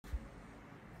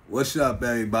What's up,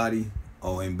 everybody?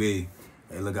 OMB.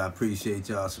 Hey, look, I appreciate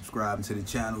y'all subscribing to the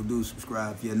channel. Do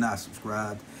subscribe if you're not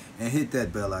subscribed. And hit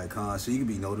that bell icon so you can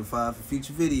be notified for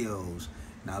future videos.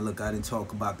 Now, look, I didn't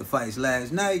talk about the fights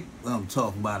last night. Well, I'm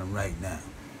talking about them right now.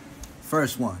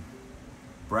 First one,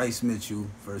 Bryce Mitchell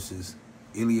versus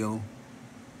Ilia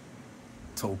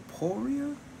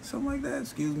Topuria? Something like that.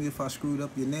 Excuse me if I screwed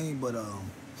up your name, but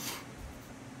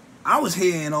I was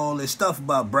hearing all this stuff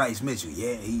about Bryce Mitchell.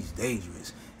 Yeah, he's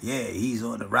dangerous. Yeah, he's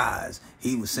on the rise.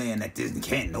 He was saying that this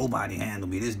can't nobody handle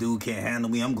me. This dude can't handle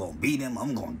me. I'm going to beat him.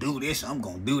 I'm going to do this. I'm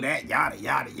going to do that. Yada,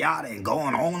 yada, yada. And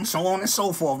going on, so on and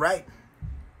so forth, right?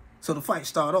 So the fight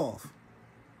start off.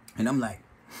 And I'm like,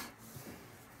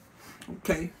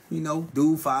 okay, you know,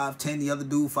 dude 5'10", the other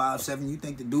dude 5'7". You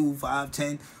think the dude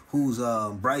 5'10", who's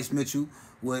Bryce Mitchell,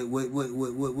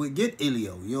 would get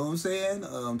Ilia, you know what I'm saying?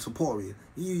 Topuria.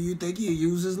 You think he'd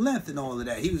use his length and all of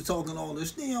that. He was talking all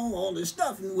this, you know, all this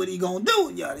stuff, and what he gonna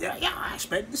do? Yeah, I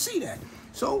expect to see that.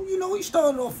 So, you know, he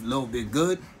started off a little bit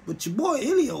good, but your boy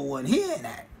Ilia wasn't hearing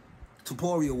that.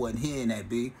 Topuria wasn't hearing that,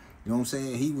 B. You know what I'm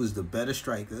saying? He was the better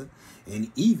striker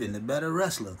and even the better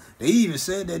wrestler. They even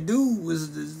said that dude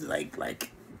was like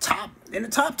in the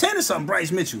top 10 or something,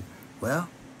 Bryce Mitchell. Well,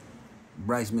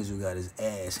 Bryce Mitchell got his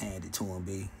ass handed to him,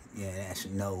 B. Yeah, that's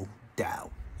no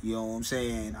doubt. You know what I'm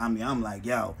saying? I mean, I'm like,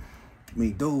 yo,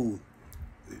 dude,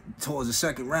 towards the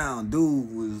second round,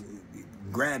 dude was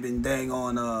grabbing dang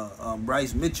on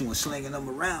Bryce Mitchell and slinging him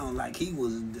around like he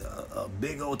was a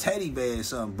big old teddy bear or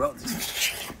something, bro.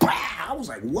 I was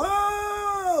like,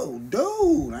 whoa,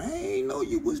 dude, I ain't know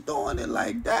you was doing it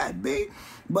like that, B.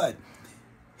 But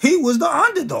he was the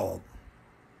underdog.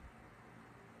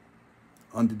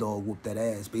 Underdog whooped that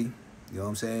ass, B. You know what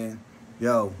I'm saying?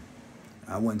 Yo,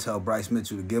 I wouldn't tell Bryce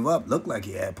Mitchell to give up. Looked like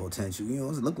he had potential. You know,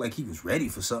 it looked like he was ready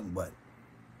for something, but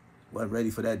wasn't ready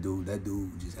for that dude. That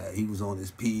dude just he was on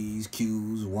his P's,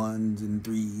 Q's, ones and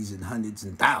threes and hundreds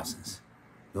and thousands.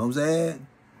 You know what I'm saying?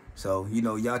 So, you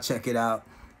know, y'all check it out.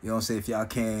 You know what I'm saying? If y'all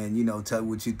can, you know, tell me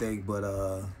what you think. But,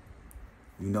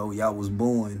 you know, y'all was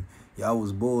booing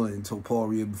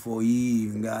Topuria before he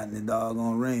even got in the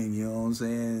doggone ring, you know what I'm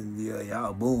saying? Yeah,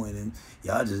 y'all booing him.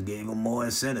 Y'all just gave him more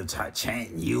incentive to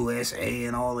chanting USA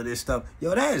and all of this stuff.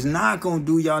 Yo, that is not going to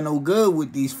do y'all no good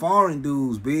with these foreign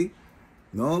dudes, B. You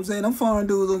know what I'm saying? Them foreign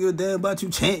dudes don't give a damn about you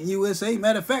chanting USA.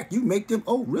 Matter of fact, you make them,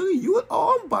 oh, really?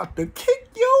 I'm about to kick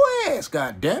your ass,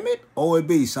 God damn it.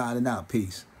 OAB signing out.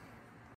 Peace.